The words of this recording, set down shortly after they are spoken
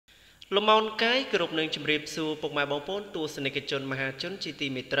លំអោនកាយគ្រប់នឹងជំរាបសួរពុកម៉ែបងប្អូនទស្សនិកជនមហាជនជាទី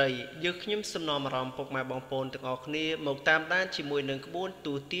មេត្រីយើងខ្ញុំសំណូមអារម្មណ៍ពុកម៉ែបងប្អូនទាំងអស់គ្នាមកតាមដានជាមួយនឹងក្បួន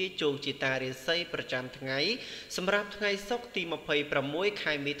ទូទាជោគជាតារាសីប្រចាំថ្ងៃសម្រាប់ថ្ងៃសុក្រទី26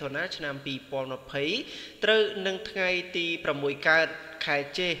ខែមិថុនាឆ្នាំ2020ត្រូវនឹងថ្ងៃទី6កើតខែ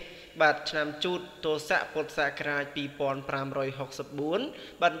ចេសបាទឆ្នាំជូតទស័កពុទ្ធសករាជ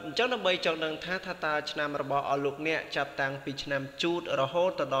2564បាទអញ្ចឹងដើម្បីចង់ដឹងថាតើឆ្នាំរបស់អស់លោកអ្នកចាប់តាំងពីឆ្នាំជូតរហូ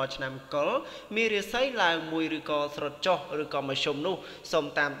តដល់ឆ្នាំកុលមានរាសីឡើងមួយឬក៏ស្រុតចុះឬក៏មធ្យមនោះសូម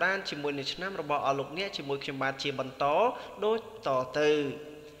តាមដានជាមួយនឹងឆ្នាំរបស់អស់លោកអ្នកជាមួយខ្ញុំបាទជាបន្តដូចតទៅ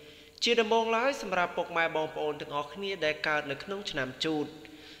ជាដំបូងឡើយសម្រាប់ពុកម៉ែបងប្អូនទាំងអស់គ្នាដែលកើតនៅក្នុងឆ្នាំជូត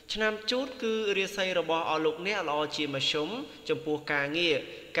គឺរាសីរបស់អស់លោកអ្នកល្អជាមធ្យមចំពោះការងារ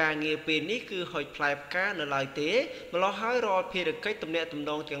ពេលនេះគឺហុចផ្លែផ្កានៅឡើយទេម្ល៉េះហើយរាល់ភារកិច្ចទំនាក់ទំ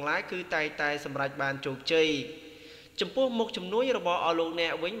នងទាំងឡាយគឺតែសម្រេចបានជោគជ័យចំពោះមុខជំនួយរបស់អស់លោកអ្ន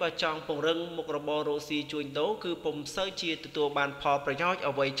កវិញបើចង់ពង្រឹងមុខរបររកស៊ីជួញដូរគឺពុំសូវជាទទួលបានផលប្រយោជន៍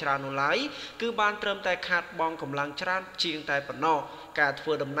អ្វីច្រើននោះឡើយគឺបានត្រឹមតែខាតបង់កម្លាំងច្រើនជាងតែប៉ុណ្ណោះការធ្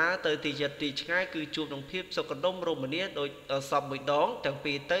វើដំណើរទៅទីជិតទីឆ្ងាយគឺជួបនឹងភាពសុខដុមរមនាដោយសពមួយដងទាំង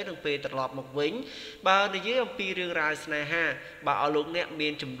ពេលទៅនិងពេលត្រឡប់មកវិញបើនិយាយអំពីរឿងរ៉ាវស្នេហាបើអស់លោកអ្នកមា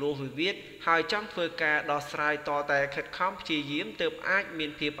នចំនួនវិវាទហើយចង់ធ្វើការដោះស្រាយតតែខិតខំព្យាយាមទើបអាចមា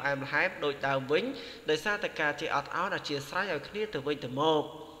នភាពផ្អែមល្ហែមដូចដើមវិញដោយសារតែការជាអត់ឱនអធ្យាស្រ័យឲ្យគ្នាទៅវិញទៅមក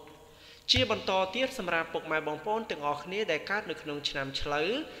ជាបន្តទៀតសម្រាប់ពុកម៉ែបងប្អូនទាំងអស់គ្នាដែលកើតនៅក្នុងឆ្នាំឆ្លូ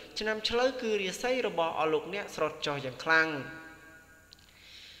វគឺរាសីរបស់អស់លោកអ្នកស្រុតចុះយ៉ាងខ្លាំង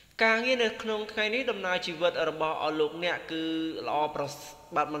ការងារនៅក្នុងថ្ងៃនេះដំណើរជីវិតរបស់អស់លោកអ្នកគឺល្អ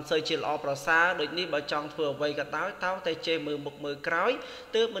បាទមិនសូវជាល្អប្រសើរដូចនេះបើចង់ធ្វើអ្វីក៏ដោយតោងតែជេរមើលមុខមើលក្រោយ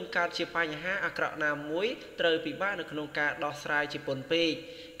ទើបមិនកើតជាបញ្ហាអាក្រក់ណាមួយត្រូវពិបាកនៅក្នុងការដោះស្រាយជាពន់ពេក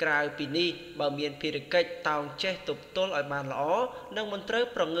ក្រៅពីនេះបើមានភារកិច្ចតោងចេះទប់ទល់ឲ្យបានល្អនិងមិនត្រូវ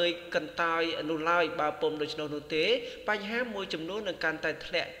ប្រងើយកន្តើយនោះឡើយបើពុំដូច្នោះនោះទេបញ្ហាមួយចំនួននឹងកាន់តែ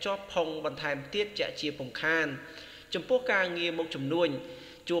ធ្លាក់ជាប់ផុងបន្ថែមទៀតជាក់ជាពំខានចំពោះការងារមុខជំនួញ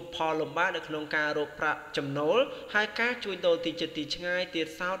ជួបផលលំបាកនៅក្នុងការរកប្រាក់ចំណូលហើយការជួញដូរទីជិតទីឆ្ងាយទៀត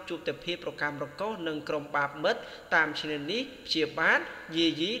សោតជួបតែភាពប្រកម្មរកោសនិងក្រុមបាបមិត្តតាមឈ្នានីសព្យាបាទយា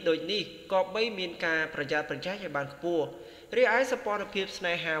យីដូចនេះក៏បីមានការប្រយ័ត្នប្រយែងឲ្យបានខ្ពស់រីឯសកម្មភាពស្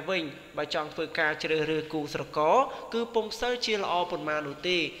នេហាវិញបើចង់ធ្វើការជ្រើសរើសគូស្រករគឺពុំសូវជាល្អប៉ុន្មាននោះ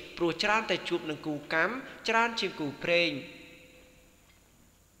ទេព្រោះច្រើនតែជួបនឹងគូកម្មច្រើនជាងគូព្រេង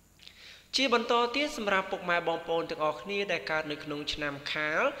ជាបន្តទៀតសម្រាប់ពុកម៉ែបងប្អូនទាំងអស់គ្នាដែលកើតនៅក្នុងឆ្នាំ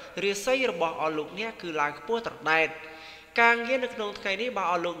ខាលរាសីរបស់អស់លោកអ្នកគឺឡើងខ្ពស់ត្រដែតការងារនៅក្នុងថ្ងៃនេះបើ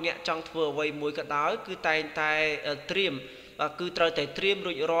អស់លោកអ្នកចង់ធ្វើអ្វីមួយក៏ដោយគឺតែងតែត្រៀមគឺត្រូវតែត្រៀម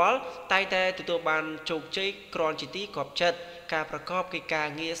រួចរាល់តែងតែទទួលបានជោគជ័យគ្រាន់ជាទីគាប់ចិត្តការប្រកបកិច្ចការ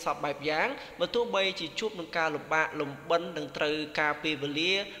ងារសពបែបយ៉ាងបើទោះបីជាជួបនឹងការលំបាកលំបិននឹងត្រូវការពេលវេ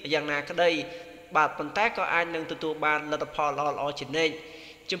លាយ៉ាងណាក្តីបាទប៉ុន្តែក៏អាចនឹងទទួលបានលទ្ធផលល្អៗជានិច្ច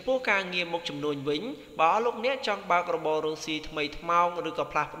ចំពោះការងារមុខចំនួនវិញបើលោកអ្នកចង់បើករបររកស៊ីថ្មីថ្មោងឬក៏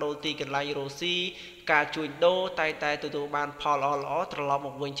ផ្លាស់ប្ដូរទីកន្លែងរកស៊ីការជួញដូរតែទទួលបានផលល្អត្រឡប់ម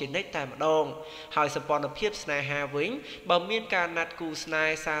កវិញជានិច្ចតែម្ដងហើយសម្ព័ន្ធភាពស្នេហាវិញបើមានការណាត់គូស្នេ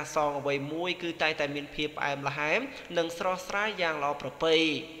ហ៍សារសងអ្វីមួយគឺតែមានភាពផ្អែមល្ហែមនិងស្រស់ស្រាយយ៉ាងល្អប្រពៃ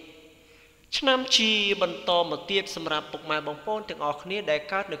ឆ្នាំជាបន្តមកទៀតសម្រាប់ពុកម៉ែបងប្អូនទាំងអស់គ្នាដែល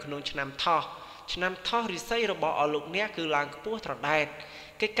កើតនៅក្នុងឆ្នាំថោះរាសីរបស់អស់លោកអ្នកគឺឡើងខ្ពស់ត្រដែត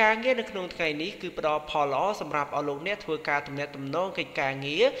កិច្ចការងារនៅក្នុងថ្ងៃនេះគឺផ្ដល់ផលល្អសម្រាប់អស់លោកអ្នកធ្វើការទំនាក់ទំនងកិច្ចការ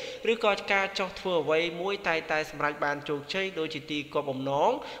ងារឬក៏ការចោះធ្វើអ្វីមួយតែសម្រេចបានជោគជ័យដោយជាទីគាប់បំណ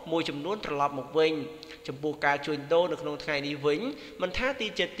ងមួយចំនួនត្រឡប់មកវិញចំពោះការជួញដូរនៅក្នុងថ្ងៃនេះវិញមិនថាទី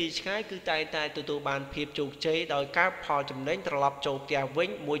ជិតទីឆ្ងាយគឺតែទទួលបានភាពជោគជ័យដោយការផលចំណេញត្រឡប់ចូលផ្ទះវិញ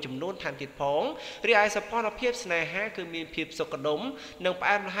មួយចំនួនថែមទៀតផងរីឯសម្ព័ន្ធភាពស្នេហាគឺមានភាពសុខដុមនិងផ្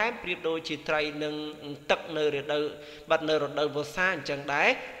អែមល្ហែមប្រៀបដូចជាត្រីនិងទឹកនៅរដូវវស្សាអញ្ចឹងដែរ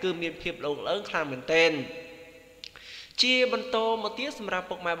គឺមានភាពលោលើងខ្លាំងមែនទែនជាបន្តមកទៀតសម្រាប់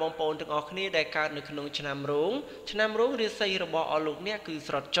ពុកម៉ែបងប្អូនទាំងអស់គ្នាដែលកើតនៅក្នុងឆ្នាំរោងរាសីរបស់អស់លោកអ្នកគឺ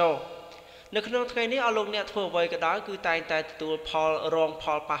ស្រុតចុះនៅក្នុងថ្ងៃនេះអស់លោកអ្នកធ្វើអ្វីក៏ដោយគឺតែងតែទទួលរងផ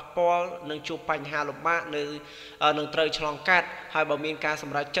លប៉ះពាល់និងជួបបញ្ហាលំបាកនឹងត្រូវឆ្លងកាត់ហើយបើមានការស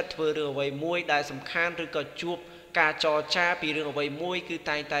ម្រេចចិត្តធ្វើរឿងអ្វីមួយដែលសំខាន់ឬក៏ជួបការចរចាពីរឿងអ្វីមួយគឺ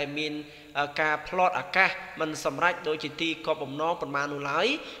តែងតែមានការផ្លត់អាកាសមិនសម្រេចដោយជាទីកប់បំណងប៉ុន្មាននោះឡើយ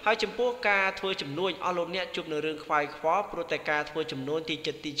ហើយចំពោះការធ្វើចំនួនអស់លោកអ្នកជួបនៅរឿងខ្វាយខ្វល់ព្រោះតែការធ្វើចំនួនទី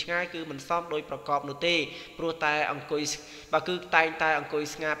ចិត្តទីឆ្ងាយគឺមិនសមដោយប្រកបនោះទេព្រោះតែអង្គុយគឺតែងតែអង្គុយ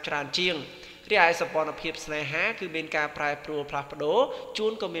ស្ងាត់ច្រើនជាងរីឯសម្ព័ន្ធភាពស្នេហាគឺមានការប្រែប្រួលផ្លាស់ប្ដូរជួ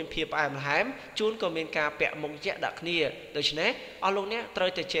នក៏មានភាពផ្អែមល្ហែមជួនក៏មានការពាក់មុខជាក់ដាក់គ្នាដូច្នេះអស់លោកអ្នកត្រូវ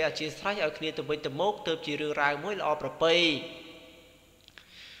តែចេះអធ្យាស្រ័យឲ្យគ្នាទៅវិញទៅមកទើបជារឿងរ៉ាវមួយល្អប្រពៃ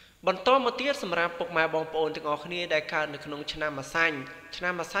បន្តមកទៀតសម្រាប់ពុកម៉ែបងប្អូនទាំងអស់គ្នាដែលកើតនៅក្នុងឆ្នាំម្សាញ់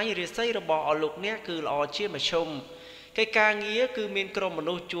រាសីរបស់អស់លោកអ្នកគឺល្អជាមធ្យមកិច្ចការងារគឺមានក្រុមម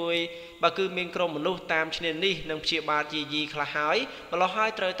នុស្សជួយបើគឺមានក្រុមមនុស្សតាមឈ្នានីសនិងព្យាបាលយាយីខ្លះហើយម្ល៉េះហើយ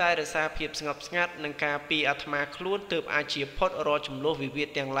ត្រូវតែរក្សាភាពស្ងប់ស្ងាត់និងការពីអាត្មាខ្លួនទើបអាចជាផុតរាល់ចំនួនវិវាទ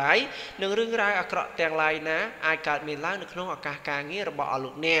ទាំងឡាយនិងរឿងរ៉ាវអាក្រក់ទាំងឡាយណាអាចកើតមានឡើងនៅក្នុងឱកាសការងាររបស់អស់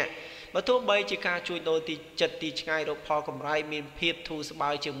លោកអ្នកបើទោះបីជាការជួយដូរទីចិត្តទីឆ្ងាយរកផលកម្រៃមានភាពធូរស្បើ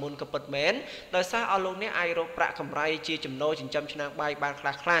យជាងមុនក៏ពិតមែនដោយសារអស់លោកអ្នកអាចរកប្រាក់កម្រៃជាចំណូលចិញ្ចឹមឆ្នាំងបាយបានខ្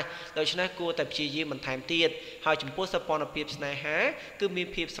លះៗដូច្នេះគួរតែព្យាយាមបន្ថែមទៀតហើយចំពោះសព្វនភាពស្នេហាគឺមាន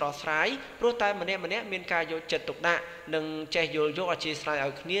ភាពស្រស់ស្រាយព្រោះតែម្នាក់មានការយកចិត្តទុកដាក់និងចេះយល់យកអធ្យាស្រ័យឲ្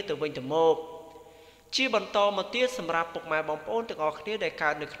យគ្នាទៅវិញទៅមកជាបន្តមកទៀតសម្រាប់ពុកម៉ែបងប្អូនទាំងអស់គ្នាដែលកើ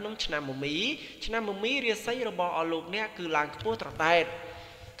តនៅក្នុងឆ្នាំមមីរាសីរបស់អស់លោកអ្នកគឺឡើងខ្ពស់ត្រដែត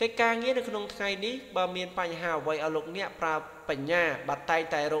កិច្ចការងារនៅក្នុងថ្ងៃនេះបើមានបញ្ហាអ្វីអស់លោកអ្នកប្រើបញ្ញាបាត់តែង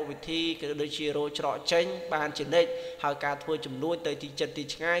តែរកវិធីគឺដូចជារោច្រកចេញបានជានិច្ចហើយការធ្វើចំនួនទៅទីចិត្តទី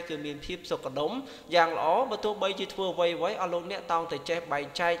ឆ្ងាយគឺមានភាពសុខដុមយ៉ាងល្អបើទោះបីជាធ្វើអ្វីអស់លោកអ្នកតោងតែចេះបែង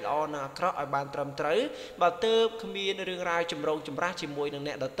ចែកល្អនិងអាក្រក់ឲ្យបានត្រឹមត្រូវបើទើបគ្មានរឿងរ៉ាវចម្រូងចម្រាសជាមួយនឹង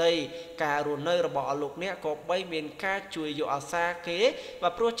អ្នកដទៃការរស់នៅរបស់អស់លោកអ្នកក៏បីមានការជួយយកអាសាគេបើ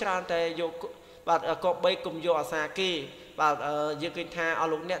ព្រោះច្រើនតែយកបាទក៏បីគុំយកអាសាគេបាទយើងឃើញថាអស់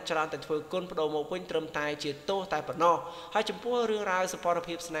លោកអ្នកច្រើនតែធ្វើគុណបដូរមកវិញត្រឹមតែជាទោសតែប៉ុណ្ណោះហើយចំពោះរឿងរ៉ាវសព្វន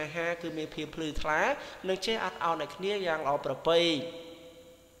ភាពស្នេហាគឺមានភាពភ្លឺថ្លានិងចេះអត់ឱនឲ្យគ្នាយ៉ាងល្អប្រពៃ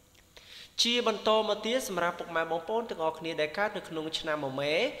ជាបន្តមកទៀតសម្រាប់ពុកម៉ែបងប្អូនទាំងអស់គ្នាដែលកើតនៅក្នុងឆ្នាំម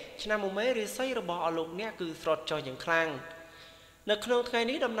មេរាសីរបស់អស់លោកអ្នកគឺស្រត់ចុះយ៉ាងខ្លាំងនៅក្នុងថ្ងៃ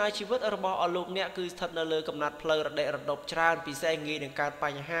នេះដំណើរជីវិតរបស់អស់លោកអ្នកគឺស្ថិតនៅលើកំណត់ផ្លូវរដិករដប់ច្រើនពិសេសងាយនឹងកើតប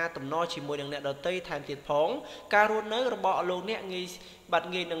ញ្ហាទំនាស់ជាមួយនឹងអ្នកដទៃថែមទៀតផងការរស់នៅរបស់អស់លោកអ្នកងា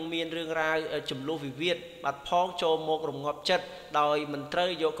យនឹងមានរឿងរ៉ាវចំនួនវិវាទបាត់ផងចូលមករងាប់ចិត្តដោយមិនត្រូវ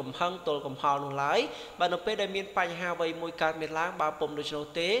យកកំហឹងទល់កំហល់នោះឡើយបើនៅពេលដែលមានបញ្ហាអ្វីមួយកើតមានឡើងបើពុំដូច្នោះ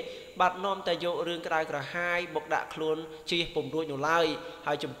ទេបាត់នាំតែយករឿងក្តៅក្រហាយបុកដាក់ខ្លួនជិះពុំរួចនោះឡើយ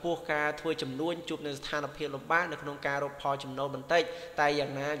ហើយចំពោះការធ្វើចំនួនជួបនៅស្ថានភាពលំបាកនៅក្នុងការរកផលចំណូលបន្តិចតែយ៉ា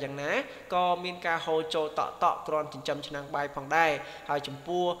ងណាក៏មានការហូរចូលតក់គ្រាន់ចិញ្ចឹមឆ្នាំងបាយផងដែរហើយចំ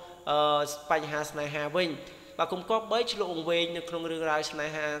ពោះបញ្ហាស្នេហាវិញបើគុំគប់បីឆ្លុះអង្វែងនៅក្នុងរឿងរ៉ាវស្នេ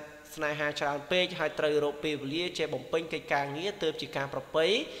ហាច្រើនពេកហើយត្រូវរកពេលវេលាចេះបំពេញកិច្ចការងារទើបជាការប្រពៃ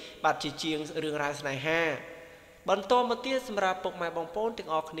បាទជាជាងរឿងរ៉ាវស្នេហាបន្តមកទៀតសម្រាប់ពុកម៉ែបងប្អូនទាំង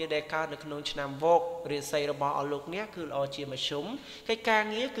អស់គ្នាដែលកើតនៅក្នុងឆ្នាំវករាសីរបស់អស់លោកអ្នកគឺល្អជាមធ្យមកិច្ចការ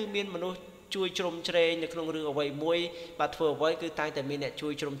ងារគឺមានមនុស្សជួយជ្រោមជ្រែងនៅក្នុងរឿងអ្វីមួយបាទធ្វើអ្វីគឺតែងតែមានអ្នកជួ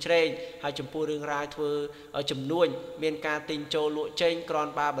យជ្រោមជ្រែងហើយចំពោះរឿងរ៉ាវធ្វើចំនួនមានការទិញចូលលក់ចេញក្រន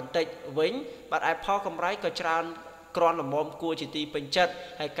បាបន្តិចវិញបាទឯផលកម្រៃក៏ច្រើនក្រនល្មមគួរជាទីពេញចិត្ត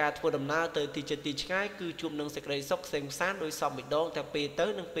ហើយការធ្វើដំណើរទៅទីចិត្តទីឆ្ងាយគឺជួបនឹងសេចក្តីសុខសេងសានដោយសពម្ដងតែពេលទៅ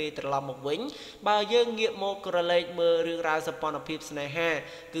និងពេលត្រឡប់មកវិញបើយើងងាកមកក្រឡេកមើលរឿងរ៉ាវសព្វនភាពស្នេហា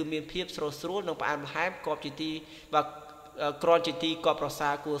គឺមានភាពស្រស់ស្រួលនិងផ្អែមល្ហែមគប់ជាទីបាទក្រនជាទីគប់ប្រសា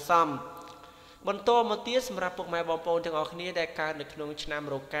គួរសមបន្តមកទៀតសម្រាប់ពុកម៉ែបងប្អូនទាំងអស់គ្នាដែលកើតនៅក្នុងឆ្នាំ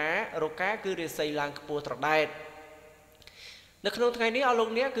រកាគឺរាសីឡើងខ្ពស់ត្រដែតនៅក្នុងថ្ងៃនេះអស់លោក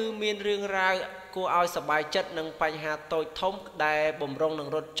អ្នកគឺមានរឿងរ៉ាវគួរឲ្យសប្បាយចិត្តនឹងបញ្ហាតូចធំដែលបំរុងនឹង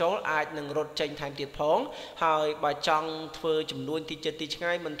រត់ចូលអាចនឹងរត់ចេញថែមទៀតផងហើយបើចង់ធ្វើចំនួនទីចិត្តទីឆ្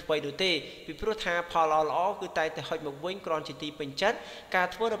ងាយមិនធ្វើដូចទេពីព្រោះថាផលល្អគឺតែហុចមកវិញគ្រាន់ជាទីពេញចិត្តការ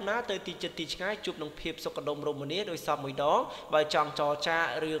ធ្វើដំណើរទៅទីចិត្តទីឆ្ងាយជួបនឹងភាពសុខដុមរមនាដោយសពមួយដងបើចង់ចរចា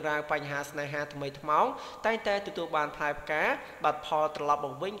រឿងរ៉ាវបញ្ហាស្នេហាថ្មីថ្មោងតែទទួលបានផ្លែផ្កាបាត់ផលត្រឡប់ម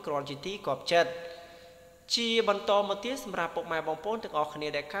កវិញគ្រាន់ជាទីគាប់ចិត្តជាបន្តមកទៀតសម្រាប់ពុកម៉ែបងប្អូនទាំងអស់គ្នា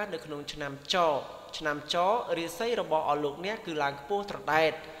ដែលកើតនៅក្នុងឆ្នាំចរាសីរបស់អស់លោកអ្នកគឺឡើងខ្ពស់ត្រដែ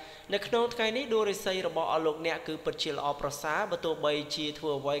តនៅក្នុងថ្ងៃនេះដួងរាសីរបស់អស់លោកអ្នកគឺពិតជាល្អប្រសើរបើទោះបីជាធ្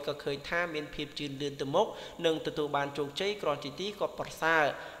វើអ្វីក៏ឃើញថាមានភាពជឿនលឿនទៅមុខនិងទទួលបានជោគជ័យគ្រាន់ជាទីក៏ប្រសើរ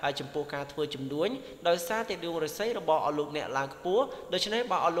ហើយចំពោះការធ្វើចំនួនដោយសារតែដួងរាសីរបស់អស់លោកអ្នកឡើងខ្ពស់ដូច្នេះ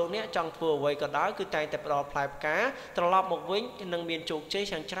បើអស់លោកអ្នកចង់ធ្វើអ្វីក៏ដោយគឺតែងតែផ្ដល់ផ្លែផ្កាត្រឡប់មកវិញនឹងមានជោគជ័យ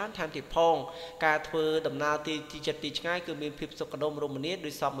យ៉ាងច្រើនថែមទៀតផងការធ្វើដំណើរទីចិត្តទីឆ្ងាយគឺមានភាពសុខដុមរមនា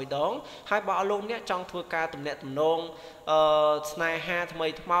ដោយសពមួយដងហើយបើអស់លោកអ្នកចង់ធ្វើការទំនាក់ទំនងស្នេហាថ្មី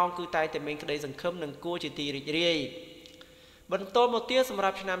ថ្មោងគឺតែមានក្តីសង្ឃឹមនិងគួរជាទីរីករាយបន្តមកទៀតសម្រា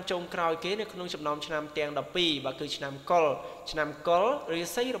ប់ឆ្នាំចុងក្រោយគេនៅក្នុងចំណោមឆ្នាំទាំង12បាទគឺឆ្នាំកុលរា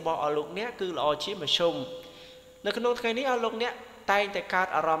សីរបស់អស់លោកអ្នកគឺល្អជាមធ្យមនៅក្នុងថ្ងៃនេះអស់លោកអ្នកតែងតែកើត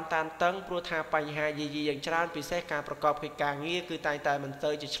អារម្មណ៍តានតឹងព្រោះថាបញ្ហាយាយីយ៉ាងច្រើនពិសេសការប្រកបកិច្ចការងារគឺតែងតែមិន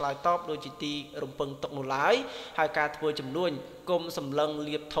ទៅជាឆ្លើយតបដូចជាទីរំពឹងទុកនោះឡើយហើយការធ្វើចំនួនគុំសម្លឹង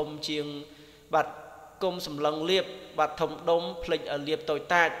លៀបធំជាងបាទ គុំសម្លឹងលៀបបាត់ធំដុំភ្លេចលៀបតូច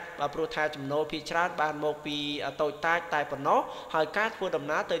តាចបាទព្រោះថាចំណូលភាគច្រើនបានមកពីតូចតាចតែប៉ុណ្ណោះហើយការធ្វើដំ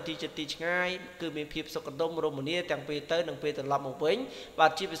ណើរទៅទីចិត្តទីឆ្ងាយគឺមានភាពសុខដុមរមនាទាំងពេលទៅនិងពេលត្រឡប់មកវិញបា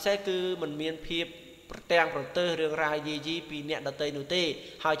ទជាពិសេសគឺមិនមានភាពប្រទាំងប្រទើរឿងរ៉ាវយីយីពីអ្នកដតីនោះទេ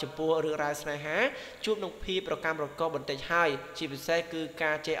ហើយចំពោះរឿងរ៉ាវស្នេហាជួបនឹងភាពប្រកម្មប្រកបបន្តិចហើយជាពិសេសគឺ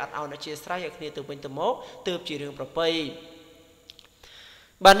ការចេះអត់ឱនអធ្យាស្រ័យឲ្យគ្នាទៅវិញទៅមកទើបជារឿងប្រពៃ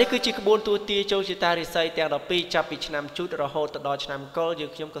បាទនេះគឺជាក្បួនទូទាចូលជាតារិស័យទាំង12ចាប់ពីឆ្នាំជូតរហូតដល់ឆ្នាំកុលយើ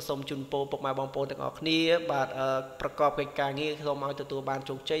ងខ្ញុំក៏សូមជូនពរពុកម៉ែបងប្អូនទាំងអស់គ្នាបាទប្រកបកិច្ចការងារសូមឲ្យទទួលបាន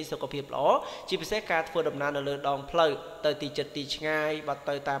ជោគជ័យសុខភាពល្អជាពិសេសការធ្វើដំណើរនៅលើដងផ្លូវទៅទីចិត្តទីឆ្ងាយបាទ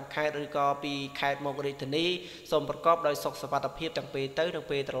ទៅតាមខេត្តឬក៏ពីខេត្តមករាជធានីសូមប្រកបដោយសុខសុវត្ថិភាពទាំងពេលទៅនិង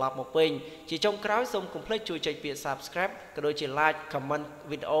ពេលត្រឡប់មកវិញជាចុងក្រោយសូមកុំភ្លេចជួយចុចពាក្យ Subscribe ក៏ដូចជា Like Comment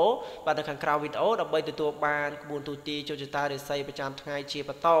វីដេអូបាទនៅខាងក្រោមវីដេអូដើម្បីទទួលបានក្បួនទូទាចូលជាតារិស័យប្រចាំថ្ងៃជា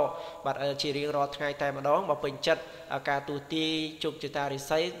បន្តបាទជារៀងរាល់ថ្ងៃតែម្ដងបើពេញចិត្តការទូទាជោគជតារិ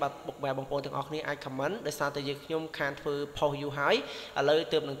ស័យបាទពុកម៉ែបងប្អូនទាំងអស់គ្នាអាច comment ដោយសារតែយើងខ្ញុំខានធ្វើផុសយូរហើយឥឡូវ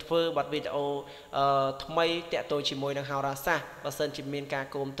ទើបនឹងធ្វើបាទវីដេអូថ្មីតាក់ទងជាមួយនឹងហោរាសាស្ត្របើសិនជាមានការ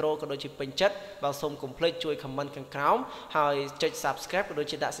គ្រប់គ្រងក៏ដូចជាពេញចិត្តបាទសូមកុំភ្លេចជួយ comment ខាងក្រោមហើយចុច Subscribe ក៏ដូច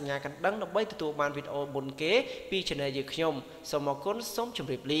ជាដាក់សញ្ញាកណ្ដឹងដើម្បីទទួលបានវីដេអូមុនគេពី Channel យើងខ្ញុំសូមអរគុណសូមជ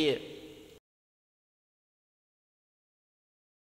ម្រាបលា